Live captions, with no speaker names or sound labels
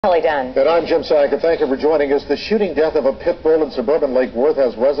Done. And I'm Jim Sack, and thank you for joining us. The shooting death of a pit bull in suburban Lake Worth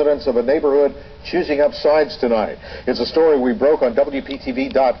has residents of a neighborhood choosing up sides tonight. It's a story we broke on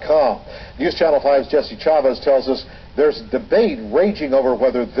WPTV.com. News Channel 5's Jesse Chavez tells us there's debate raging over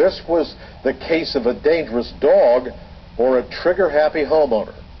whether this was the case of a dangerous dog or a trigger-happy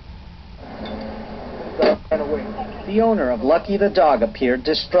homeowner. The owner of Lucky the dog appeared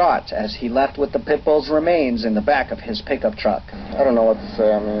distraught as he left with the pit bull's remains in the back of his pickup truck. I don't know what to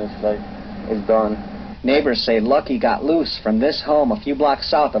say. I mean, it's done. Neighbors say Lucky got loose from this home a few blocks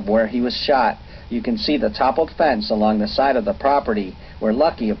south of where he was shot. You can see the toppled fence along the side of the property where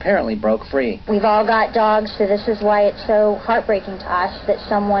Lucky apparently broke free. We've all got dogs, so this is why it's so heartbreaking to us that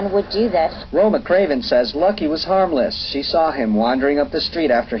someone would do this. Roma Craven says Lucky was harmless. She saw him wandering up the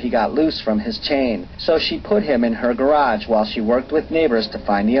street after he got loose from his chain. So she put him in her garage while she worked with neighbors to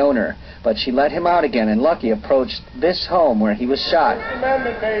find the owner. But she let him out again, and Lucky approached this home where he was shot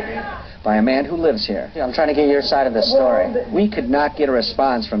by a man who lives here. I'm trying to get your side of the story. We could not get a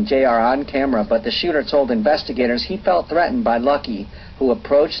response from JR on camera, but the shooter told investigators he felt threatened by Lucky, who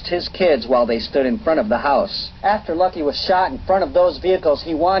approached his kids while they stood in front of the house. After Lucky was shot in front of those vehicles,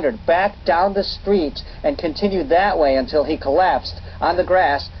 he wandered back down the street and continued that way until he collapsed on the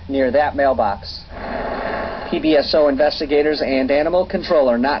grass near that mailbox. PBSO investigators and animal control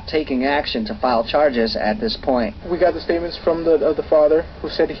are not taking action to file charges at this point. We got the statements from the father, who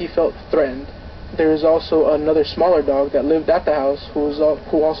said he felt threatened. There is also another smaller dog that lived at the house who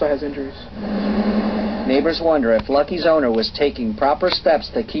also has injuries. Neighbors wonder if Lucky's owner was taking proper steps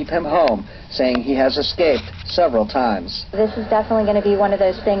to keep him home, saying he has escaped several times. This is definitely going to be one of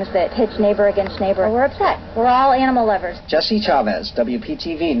those things that hits neighbor against neighbor. We're upset. We're all animal lovers. Jesse Chavez,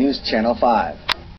 WPTV News Channel 5.